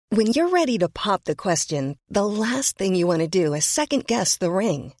When you're ready to pop the question, the last thing you want to do is second-guess the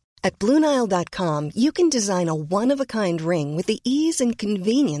ring. At BlueNile.com, you can design a one-of-a-kind ring with the ease and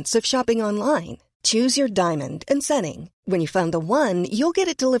convenience of shopping online. Choose your diamond and setting. When you find the one, you'll get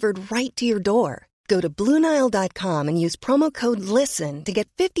it delivered right to your door. Go to BlueNile.com and use promo code LISTEN to get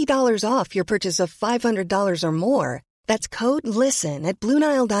 $50 off your purchase of $500 or more. That's code LISTEN at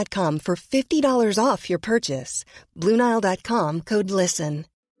BlueNile.com for $50 off your purchase. BlueNile.com, code LISTEN.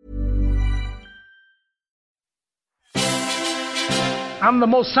 I'm the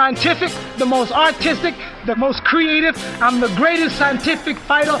most scientific, the most artistic, the most creative. I'm the greatest scientific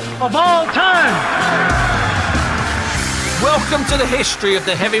fighter of all time. Welcome to the History of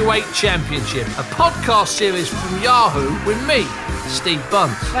the Heavyweight Championship, a podcast series from Yahoo with me, Steve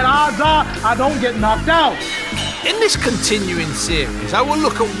Bunt. And odds are I don't get knocked out. In this continuing series, I will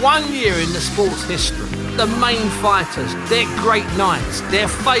look at 1 year in the sport's history, the main fighters, their great nights, their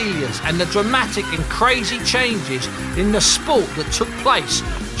failures, and the dramatic and crazy changes in the sport that took place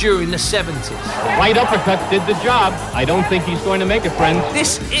during the 70s. The right uppercut did the job. I don't think he's going to make it, friends.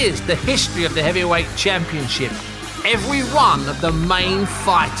 This is the History of the Heavyweight Championship. Every one of the main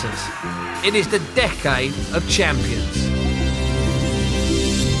fighters. It is the decade of champions.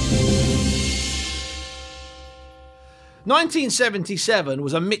 (1977)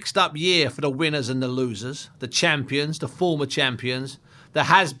 was a mixed-up year for the winners and the losers, the champions, the former champions, the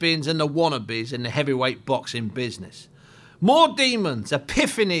has-beens and the wannabes in the heavyweight boxing business. More demons,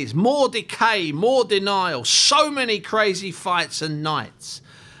 epiphanies, more decay, more denial, so many crazy fights and nights.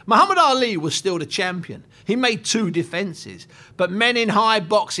 Muhammad Ali was still the champion. He made 2 defences, but men in high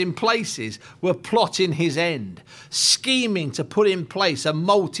boxing places were plotting his end, scheming to put in place a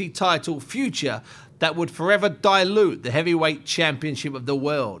multi-title future that would forever dilute the heavyweight championship of the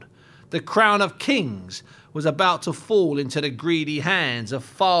world. The crown of kings was about to fall into the greedy hands of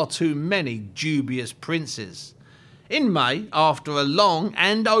far too many dubious princes. In May, after a long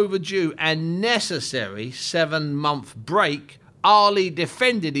and overdue and necessary 7-month break, Ali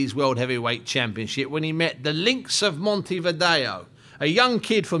defended his World Heavyweight Championship when he met the Lynx of Montevideo, a young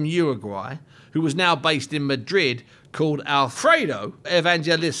kid from Uruguay who was now based in Madrid called Alfredo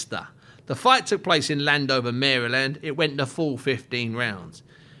Evangelista. The fight took place in Landover, Maryland. It went the full 15 rounds.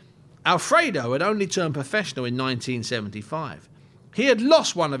 Alfredo had only turned professional in 1975. He had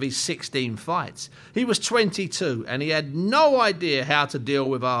lost one of his 16 fights. He was 22 and he had no idea how to deal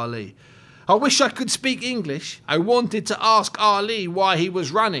with Ali. "I wish I could speak English. I wanted to ask Ali why he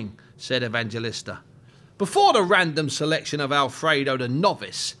was running," said Evangelista. Before the random selection of Alfredo the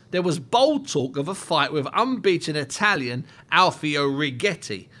novice, there was bold talk of a fight with unbeaten Italian Alfio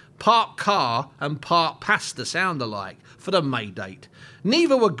Righetti, part car and part pasta sound alike, for the May date.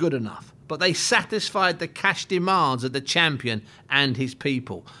 Neither were good enough, but they satisfied the cash demands of the champion and his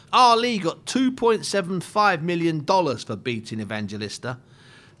people. Ali got $2.75 million for beating Evangelista.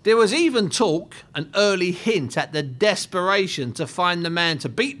 There was even talk, an early hint at the desperation to find the man to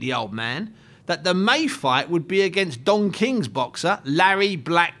beat the old man, that the May fight would be against Don King's boxer, Larry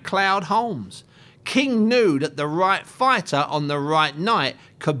Black Cloud Holmes. King knew that the right fighter on the right night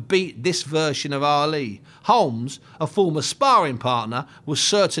could beat this version of Ali. Holmes, a former sparring partner, was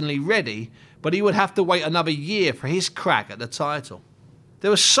certainly ready, but he would have to wait another year for his crack at the title. There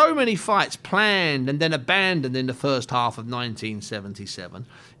were so many fights planned and then abandoned in the first half of 1977.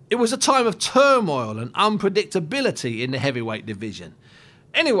 It was a time of turmoil and unpredictability in the heavyweight division.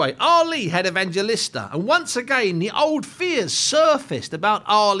 Anyway, Ali had Evangelista, and once again the old fears surfaced about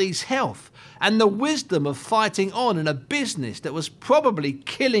Ali's health and the wisdom of fighting on in a business that was probably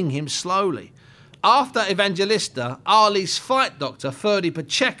killing him slowly. After Evangelista, Ali's fight doctor, Ferdy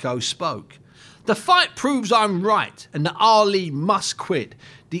Pacheco, spoke. "The fight proves I'm right and that Ali must quit.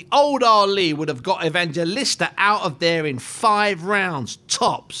 The old Ali would have got Evangelista out of there in 5 rounds,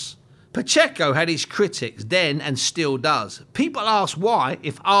 tops." Pacheco had his critics then and still does. People ask why,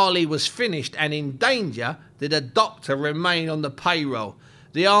 if Ali was finished and in danger, did a doctor remain on the payroll?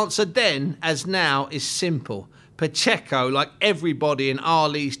 The answer then, as now, is simple. Pacheco, like everybody in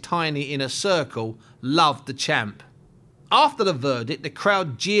Ali's tiny inner circle, loved the champ. After the verdict, the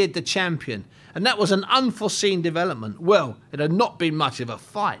crowd jeered the champion, and that was an unforeseen development. Well, it had not been much of a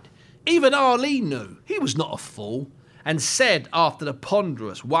fight. Even Ali knew he was not a fool, and said after the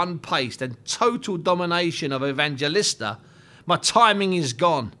ponderous, one-paced and total domination of Evangelista, "My timing is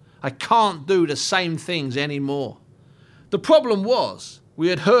gone. I can't do the same things anymore." The problem was, we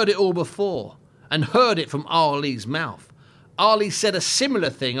had heard it all before, and heard it from Ali's mouth. Ali said a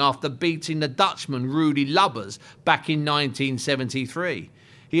similar thing after beating the Dutchman Rudy Lubbers back in 1973.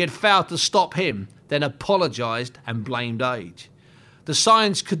 He had failed to stop him, then apologised and blamed age. The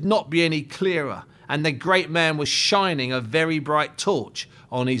signs could not be any clearer, and the great man was shining a very bright torch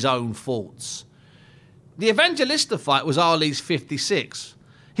on his own faults. The Evangelista fight was Ali's 56.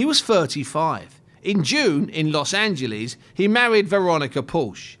 He was 35. In June, in Los Angeles, he married Veronica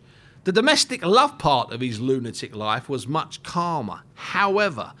Porsche. The domestic love part of his lunatic life was much calmer.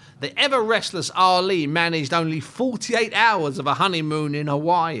 However, the ever-restless Ali managed only 48 hours of a honeymoon in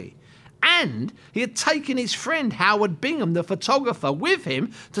Hawaii. And he had taken his friend Howard Bingham, the photographer, with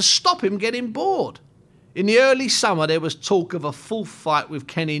him to stop him getting bored. In the early summer, there was talk of a full fight with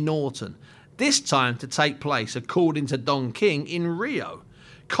Kenny Norton, this time to take place, according to Don King, in Rio.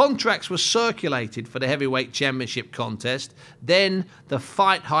 Contracts were circulated for the heavyweight championship contest. Then the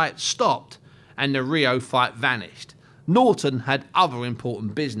fight hype stopped and the Rio fight vanished. Norton had other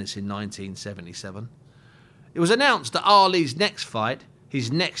important business in 1977. It was announced that Ali's next fight,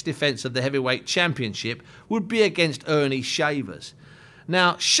 his next defence of the heavyweight championship, would be against Ernie Shavers.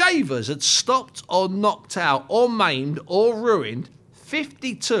 Now, Shavers had stopped or knocked out or maimed or ruined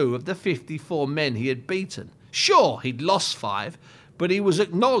 52 of the 54 men he had beaten. Sure, he'd lost 5, but he was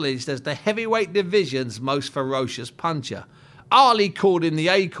acknowledged as the heavyweight division's most ferocious puncher. Ali called him the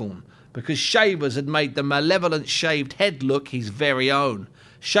Acorn because Shavers had made the malevolent shaved head look his very own.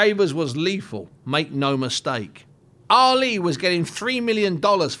 Shavers was lethal, make no mistake. Ali was getting $3 million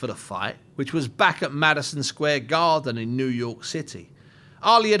for the fight, which was back at Madison Square Garden in New York City.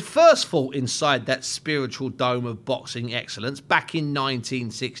 Ali had first fought inside that spiritual dome of boxing excellence back in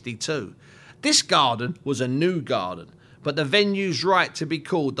 1962. This garden was a new garden, but the venue's right to be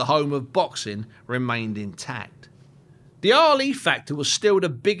called the home of boxing remained intact. The Ali factor was still the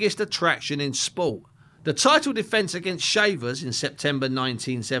biggest attraction in sport. The title defence against Shavers in September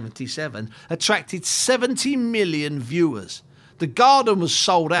 1977 attracted 70 million viewers. The garden was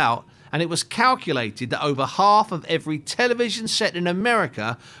sold out, and it was calculated that over half of every television set in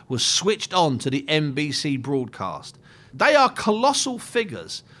America was switched on to the NBC broadcast. They are colossal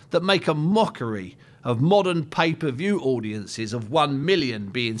figures that make a mockery of modern pay-per-view audiences of 1 million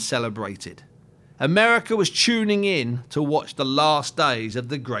being celebrated. America was tuning in to watch the last days of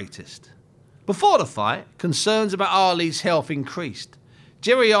the greatest. Before the fight, concerns about Ali's health increased.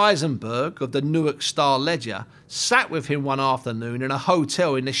 Jerry Eisenberg of the Newark Star-Ledger sat with him one afternoon in a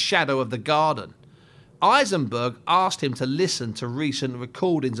hotel in the shadow of the garden. Eisenberg asked him to listen to recent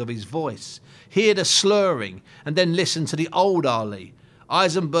recordings of his voice, hear the slurring, and then listen to the old Ali.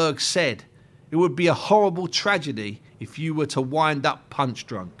 Eisenberg said, "It would be a horrible tragedy if you were to wind up punch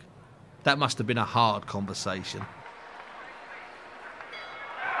drunk." That must have been a hard conversation.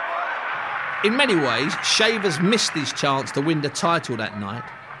 In many ways, Shavers missed his chance to win the title that night.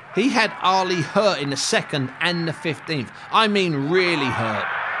 He had Ali hurt in the 2nd and the 15th. I mean really hurt.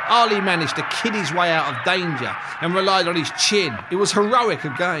 Ali managed to kid his way out of danger and relied on his chin. It was heroic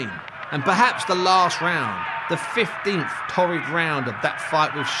again. And perhaps the last round, the 15th torrid round of that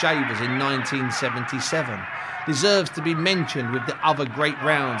fight with Shavers in 1977, deserves to be mentioned with the other great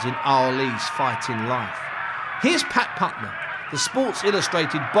rounds in Ali's fighting life. Here's Pat Putnam, the Sports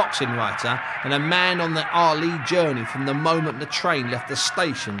Illustrated boxing writer and a man on the Ali journey from the moment the train left the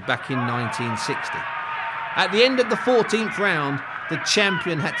station back in 1960. At the end of the 14th round, the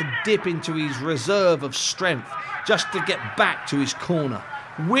champion had to dip into his reserve of strength just to get back to his corner.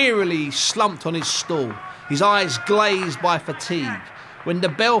 Wearily he slumped on his stool, his eyes glazed by fatigue. When the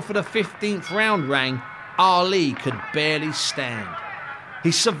bell for the 15th round rang, Ali could barely stand.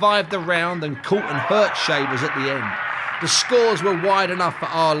 He survived the round and caught and hurt Shavers at the end. The scores were wide enough for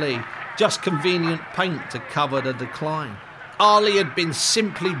Ali, just convenient paint to cover the decline. Ali had been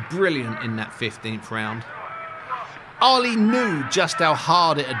simply brilliant in that 15th round. Ali knew just how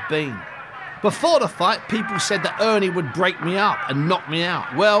hard it had been. Before the fight, people said that Ernie would break me up and knock me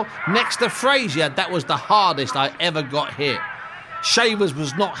out. Well, next to Frazier, that was the hardest I ever got hit. Shavers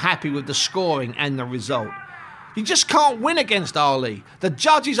was not happy with the scoring and the result. You just can't win against Ali. The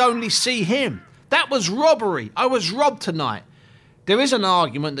judges only see him. That was robbery. I was robbed tonight. There is an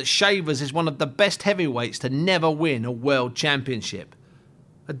argument that Shavers is one of the best heavyweights to never win a world championship.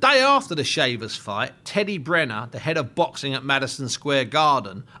 A day after the Shavers fight, Teddy Brenner, the head of boxing at Madison Square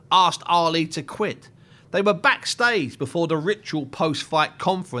Garden, asked Ali to quit. They were backstage before the ritual post-fight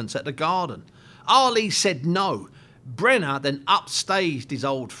conference at the Garden. Ali said no. Brenner then upstaged his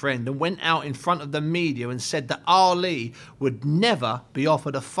old friend and went out in front of the media and said that Ali would never be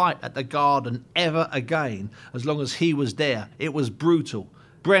offered a fight at the Garden ever again as long as he was there. It was brutal.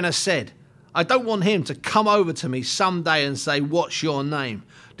 Brenner said, "I don't want him to come over to me someday and say, 'What's your name?'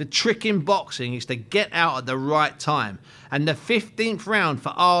 The trick in boxing is to get out at the right time, and the 15th round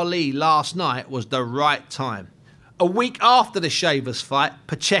for Ali last night was the right time." A week after the Shavers fight,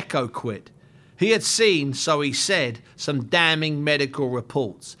 Pacheco quit. He had seen, so he said, some damning medical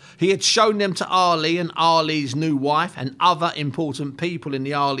reports. He had shown them to Ali and Ali's new wife and other important people in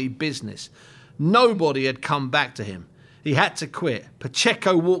the Ali business. Nobody had come back to him. He had to quit.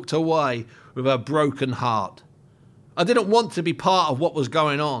 Pacheco walked away with a broken heart. I didn't want to be part of what was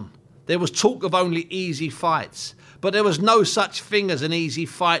going on. There was talk of only easy fights, but there was no such thing as an easy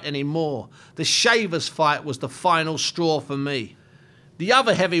fight anymore. The Shavers fight was the final straw for me. The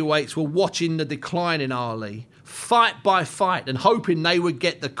other heavyweights were watching the decline in Ali, fight by fight, and hoping they would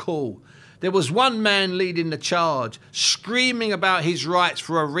get the call. There was one man leading the charge, screaming about his rights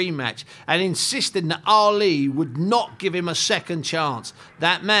for a rematch and insisting that Ali would not give him a second chance.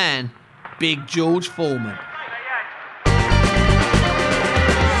 That man, Big George Foreman.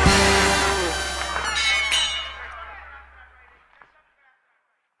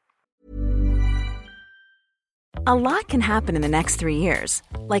 A lot can happen in the next 3 years.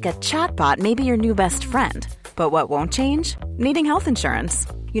 Like a chatbot may be your new best friend. But what won't change? Needing health insurance.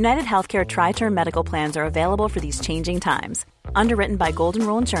 United Healthcare Tri-Term Medical Plans are available for these changing times. Underwritten by Golden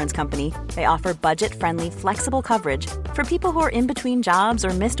Rule Insurance Company, they offer budget-friendly, flexible coverage for people who are in between jobs or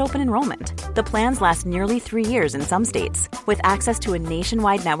missed open enrollment. The plans last nearly 3 years in some states, with access to a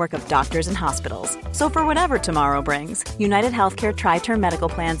nationwide network of doctors and hospitals. So for whatever tomorrow brings, United Healthcare Tri-Term Medical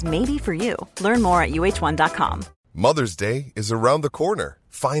Plans may be for you. Learn more at uh1.com. Mother's Day is around the corner.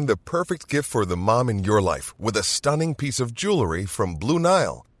 Find the perfect gift for the mom in your life with a stunning piece of jewelry from Blue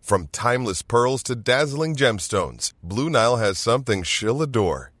Nile. From timeless pearls to dazzling gemstones, Blue Nile has something she'll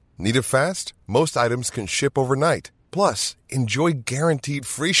adore. Need it fast? Most items can ship overnight. Plus, enjoy guaranteed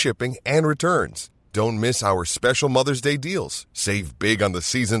free shipping and returns. Don't miss our special Mother's Day deals. Save big on the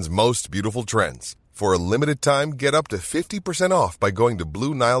season's most beautiful trends. For a limited time, get up to 50% off by going to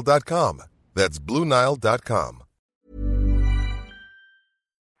BlueNile.com. That's BlueNile.com.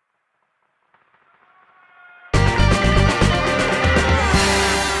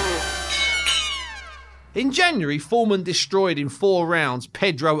 In January, Foreman destroyed in 4 rounds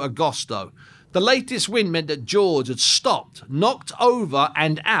Pedro Agosto. The latest win meant that George had stopped, knocked over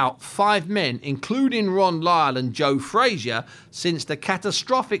and out 5 men, including Ron Lyle and Joe Frazier, since the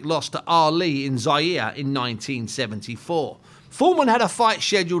catastrophic loss to Ali in Zaire in 1974. Foreman had a fight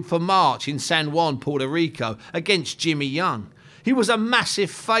scheduled for March in San Juan, Puerto Rico, against Jimmy Young. He was a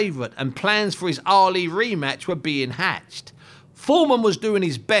massive favourite and plans for his Ali rematch were being hatched. Foreman was doing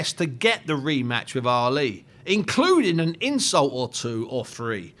his best to get the rematch with Ali, including an insult or 2 or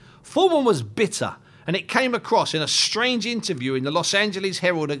 3. Foreman was bitter, and it came across in a strange interview in the Los Angeles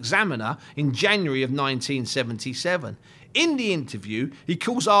Herald-Examiner in January of 1977. In the interview, he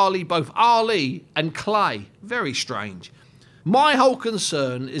calls Ali both Ali and Clay. Very strange. My whole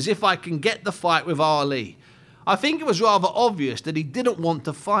concern is if I can get the fight with Ali. I think it was rather obvious that he didn't want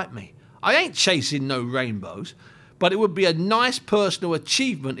to fight me. I ain't chasing no rainbows, but it would be a nice personal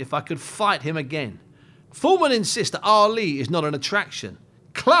achievement if I could fight him again. Foreman insists that Ali is not an attraction.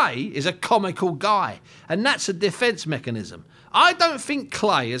 Clay is a comical guy, and that's a defence mechanism. I don't think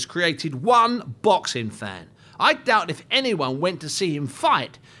Clay has created one boxing fan. I doubt if anyone went to see him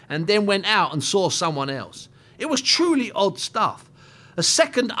fight and then went out and saw someone else. It was truly odd stuff. A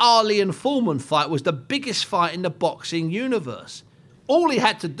second Ali and Foreman fight was the biggest fight in the boxing universe. All he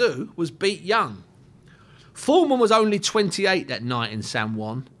had to do was beat Young. Foreman was only 28 that night in San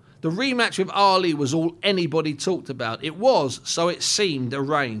Juan. The rematch with Ali was all anybody talked about. It was, so it seemed,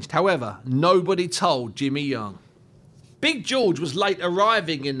 arranged. However, nobody told Jimmy Young. Big George was late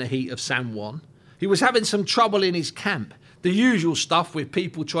arriving in the heat of San Juan. He was having some trouble in his camp. The usual stuff with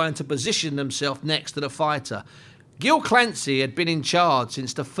people trying to position themselves next to the fighter. Gil Clancy had been in charge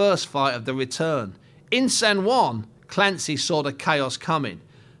since the first fight of the return. In San Juan, Clancy saw the chaos coming.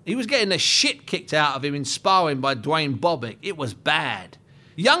 He was getting the shit kicked out of him in sparring by Dwayne Bobbick. It was bad.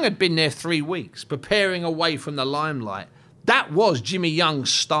 Young had been there 3 weeks, preparing away from the limelight. That was Jimmy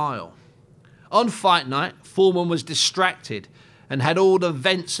Young's style. On fight night, Foreman was distracted and had all the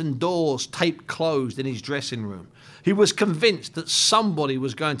vents and doors taped closed in his dressing room. He was convinced that somebody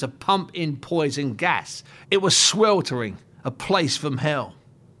was going to pump in poison gas. It was sweltering, a place from hell.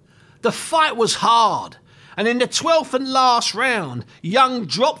 The fight was hard. And in the 12th and last round, Young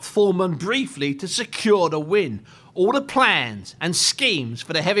dropped Foreman briefly to secure the win. All the plans and schemes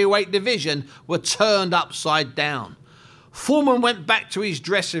for the heavyweight division were turned upside down. Foreman went back to his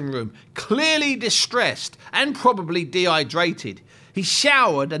dressing room, clearly distressed and probably dehydrated. He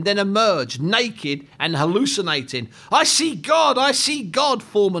showered and then emerged naked and hallucinating. I see God,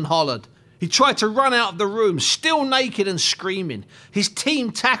 Foreman hollered. He tried to run out of the room, still naked and screaming. His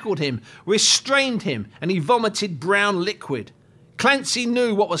team tackled him, restrained him, and he vomited brown liquid. Clancy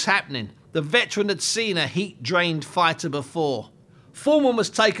knew what was happening. The veteran had seen a heat-drained fighter before. Foreman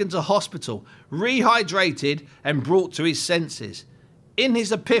was taken to hospital, rehydrated, and brought to his senses. In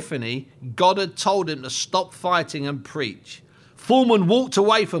his epiphany, God had told him to stop fighting and preach. Foreman walked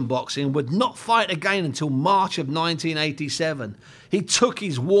away from boxing and would not fight again until March of 1987. He took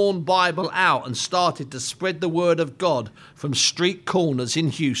his worn Bible out and started to spread the word of God from street corners in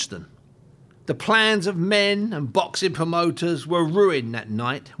Houston. The plans of men and boxing promoters were ruined that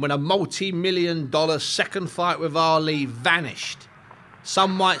night when a multi-million-dollar second fight with Ali vanished.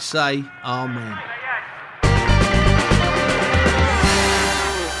 Some might say, Amen.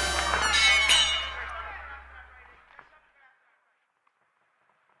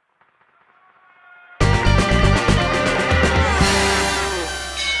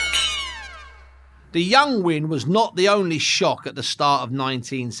 The young win was not the only shock at the start of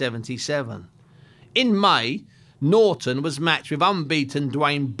 1977. In May, Norton was matched with unbeaten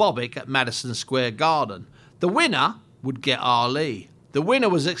Dwayne Bobbick at Madison Square Garden. The winner would get Ali. The winner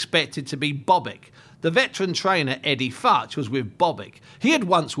was expected to be Bobbick. The veteran trainer Eddie Futch was with Bobbick. He had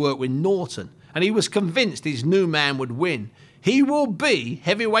once worked with Norton, and he was convinced his new man would win. He will be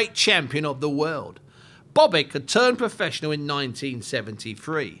heavyweight champion of the world. Bobbick had turned professional in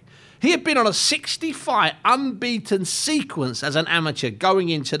 1973. He had been on a 60-fight unbeaten sequence as an amateur going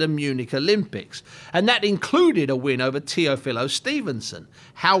into the Munich Olympics, and that included a win over Teofilo Stevenson.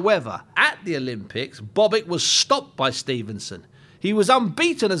 However, at the Olympics, Bobbick was stopped by Stevenson. He was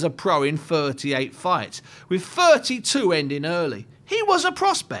unbeaten as a pro in 38 fights, with 32 ending early. He was a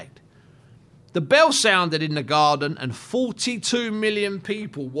prospect. The bell sounded in the Garden and 42 million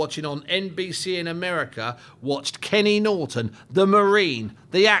people watching on NBC in America watched Kenny Norton, the Marine,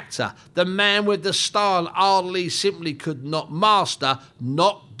 the actor, the man with the style Ali simply could not master,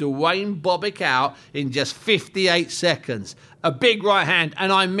 knock Dwayne Bobbick out in just 58 seconds. A big right hand,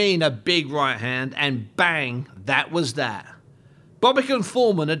 and I mean a big right hand, and bang, that was that. Bobbick and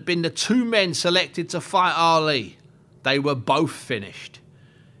Foreman had been the two men selected to fight Ali. They were both finished.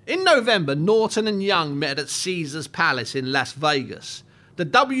 In November, Norton and Young met at Caesars Palace in Las Vegas. The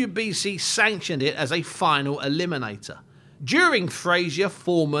WBC sanctioned it as a final eliminator. During Frazier,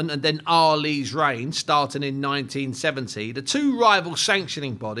 Foreman and then Ali's reign, starting in 1970, the two rival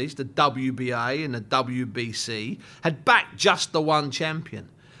sanctioning bodies, the WBA and the WBC, had backed just the one champion.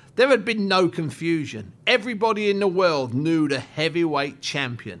 There had been no confusion. Everybody in the world knew the heavyweight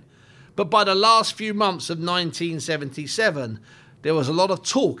champion. But by the last few months of 1977, there was a lot of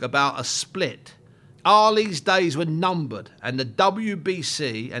talk about a split. Ali's days were numbered, and the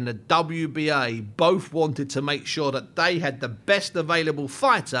WBC and the WBA both wanted to make sure that they had the best available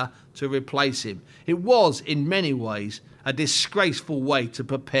fighter to replace him. It was, in many ways, a disgraceful way to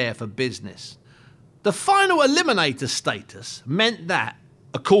prepare for business. The final eliminator status meant that,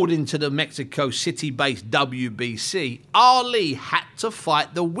 according to the Mexico City-based WBC, Ali had to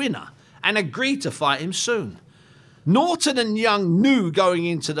fight the winner and agreed to fight him soon. Norton and Young knew going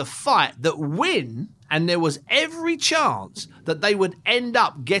into the fight that win, and there was every chance that they would end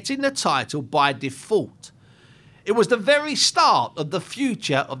up getting the title by default. It was the very start of the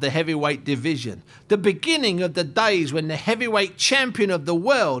future of the heavyweight division, the beginning of the days when the heavyweight champion of the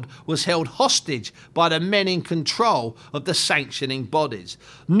world was held hostage by the men in control of the sanctioning bodies.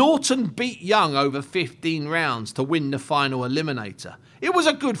 Norton beat Young over 15 rounds to win the final eliminator. It was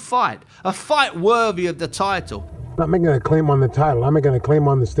a good fight, a fight worthy of the title. I'm not making a claim on the title. I'm making a claim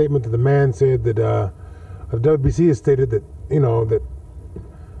on the statement that the man said that WBC has stated that, that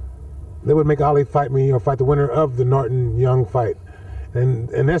they would make Ali fight me or fight the winner of the Norton-Young fight. And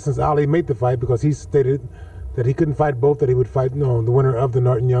in essence, Ali made the fight because he stated that he couldn't fight both, that he would fight the winner of the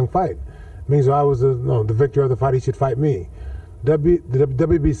Norton-Young fight. It means if I was the victor of the fight, he should fight me. The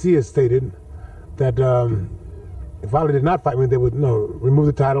WBC has stated that if Ali did not fight me, they would remove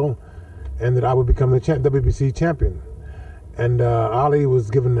the title and that I would become the WBC champion. And Ali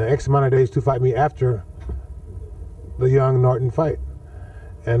was given X amount of days to fight me after the Young-Norton fight.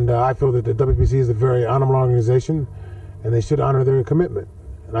 And I feel that the WBC is a very honorable organization, and they should honor their commitment.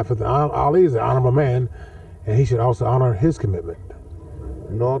 And I feel that Ali is an honorable man, and he should also honor his commitment.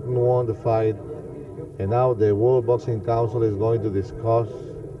 Norton won the fight, and now the World Boxing Council is going to discuss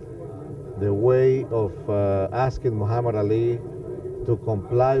the way of asking Muhammad Ali to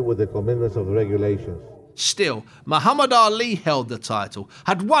comply with the commitments of the regulations. Still, Muhammad Ali held the title,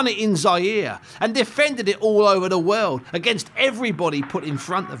 had won it in Zaire, and defended it all over the world against everybody put in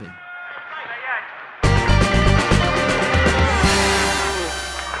front of him.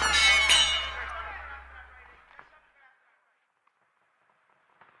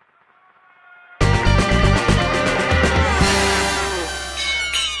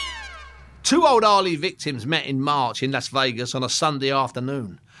 Two old Ali victims met in March in Las Vegas on a Sunday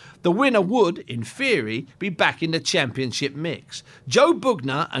afternoon. The winner would, in theory, be back in the championship mix. Joe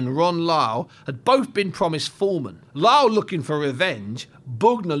Bugner and Ron Lyle had both been promised Foreman. Lyle looking for revenge,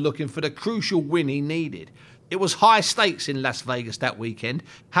 Bugner looking for the crucial win he needed. It was high stakes in Las Vegas that weekend.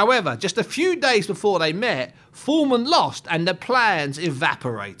 However, just a few days before they met, Foreman lost and the plans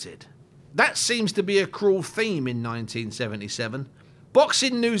evaporated. That seems to be a cruel theme in 1977.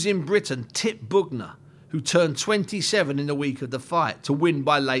 Boxing News in Britain tipped Bugner, who turned 27 in the week of the fight, to win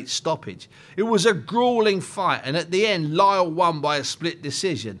by late stoppage. It was a gruelling fight, and at the end, Lyle won by a split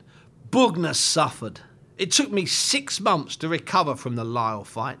decision. Bugner suffered. It took me 6 months to recover from the Lyle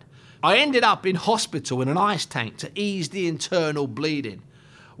fight. I ended up in hospital in an ice tank to ease the internal bleeding.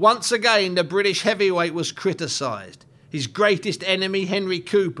 Once again, the British heavyweight was criticised. His greatest enemy, Henry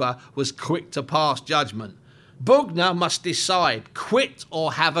Cooper, was quick to pass judgment. Bugner must decide, quit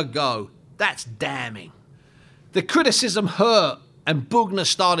or have a go. That's damning. The criticism hurt, and Bugner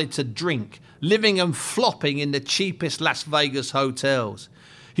started to drink, living and flopping in the cheapest Las Vegas hotels.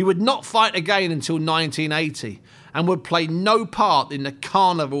 He would not fight again until 1980, and would play no part in the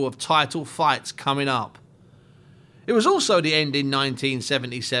carnival of title fights coming up. It was also the end in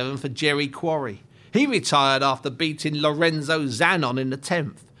 1977 for Jerry Quarry. He retired after beating Lorenzo Zanon in the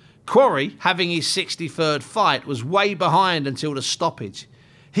 10th. Quarry, having his 63rd fight, was way behind until the stoppage.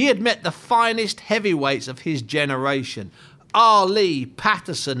 He had met the finest heavyweights of his generation. Ali,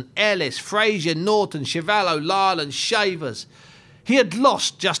 Patterson, Ellis, Frazier, Norton, Chevalo, Lyle and Shavers. He had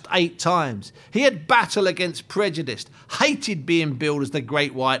lost just 8 times. He had battled against prejudice, hated being billed as the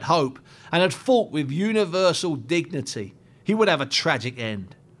Great White Hope, and had fought with universal dignity. He would have a tragic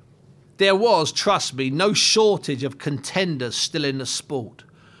end. There was, trust me, no shortage of contenders still in the sport,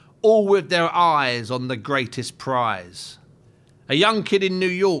 all with their eyes on the greatest prize. A young kid in New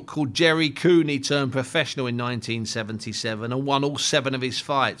York called Jerry Cooney turned professional in 1977 and won all 7 of his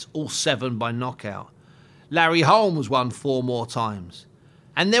fights, all 7 by knockout. Larry Holmes won 4 more times.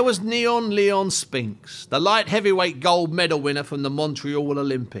 And there was Neon Leon Spinks, the light heavyweight gold medal winner from the Montreal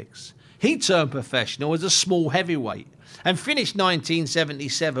Olympics. He turned professional as a small heavyweight and finished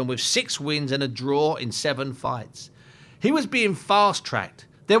 1977 with 6 wins and a draw in 7 fights. He was being fast-tracked.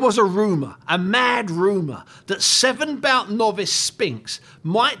 There was a rumour, a mad rumour, that 7-bout novice Spinks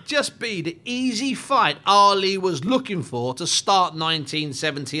might just be the easy fight Ali was looking for to start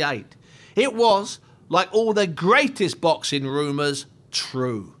 1978. It was, like all the greatest boxing rumours,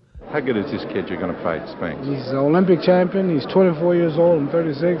 true. How good is this kid you're going to fight, Spinks? He's an Olympic champion. He's 24 years old and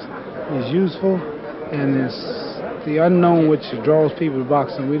 36. He's useful, and it's the unknown which draws people to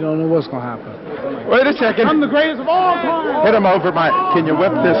boxing. We don't know what's going to happen. Wait a second. I'm the greatest of all time. Hit him over my... Can you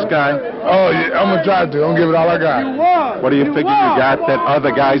whip this guy? Oh, yeah, I'm going to try to. I'm going to give it all I got. What do you figure you got that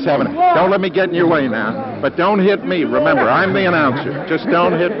other guys haven't? Don't let me get in your way now. But don't hit me. Remember, I'm the announcer. Just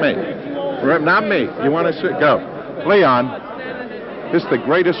don't hit me. Not me. You want to go. Leon, this is the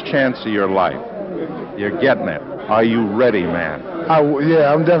greatest chance of your life. You're getting it. Are you ready, man?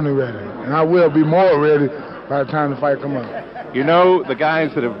 Yeah, I'm definitely ready. And I will be more ready by the time the fight comes up. You know the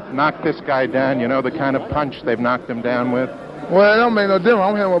guys that have knocked this guy down, you know the kind of punch they've knocked him down with? Well, it don't make no difference.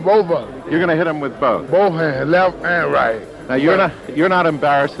 I'm hitting with both of them. You're going to hit him with both? Both hands, left and right. Now, you're not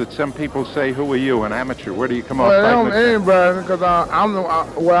embarrassed that some people say, who are you, an amateur? Where do you come off? Well, it ain't embarrassing because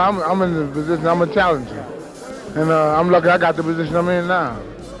I'm in the position, I'm a challenger. And I'm lucky I got the position I'm in now.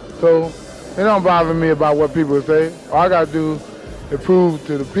 So it don't bother me about what people say. All I got to do is prove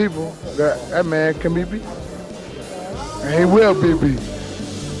to the people that man can be beat. And he will be beat.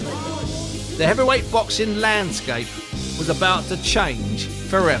 The heavyweight boxing landscape was about to change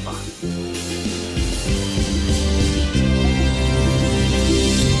forever.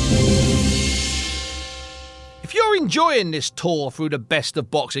 If you're enjoying this tour through the best of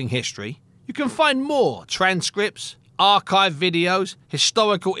boxing history, you can find more transcripts, archive videos,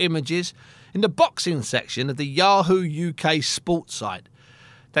 historical images in the boxing section of the Yahoo UK sports site.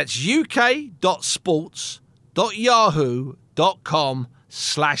 That's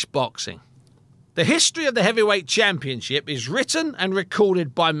uk.sports.yahoo.com/boxing. The history of the Heavyweight Championship is written and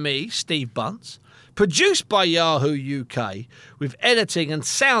recorded by me, Steve Bunce, produced by Yahoo UK, with editing and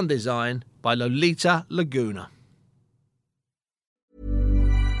sound design by Lolita Laguna.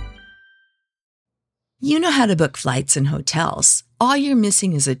 You know how to book flights and hotels. All you're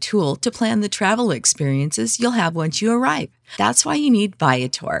missing is a tool to plan the travel experiences you'll have once you arrive. That's why you need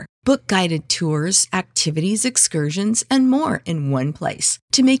Viator. Book guided tours, activities, excursions, and more in one place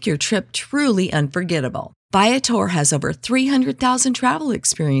to make your trip truly unforgettable. Viator has over 300,000 travel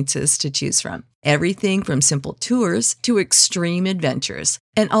experiences to choose from. Everything from simple tours to extreme adventures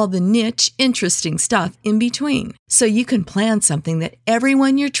and all the niche, interesting stuff in between. So you can plan something that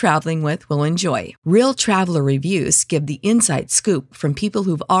everyone you're traveling with will enjoy. Real traveler reviews give the inside scoop from people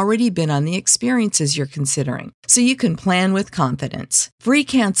who've already been on the experiences you're considering. So you can plan with confidence. Free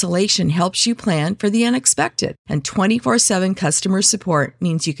cancellation helps you plan for the unexpected. And 24/7 customer support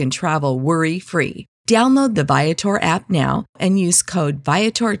means you can travel worry-free. Download the Viator app now and use code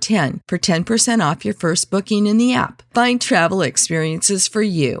Viator10 for 10% off your first booking in the app. Find travel experiences for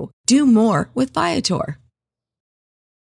you. Do more with Viator.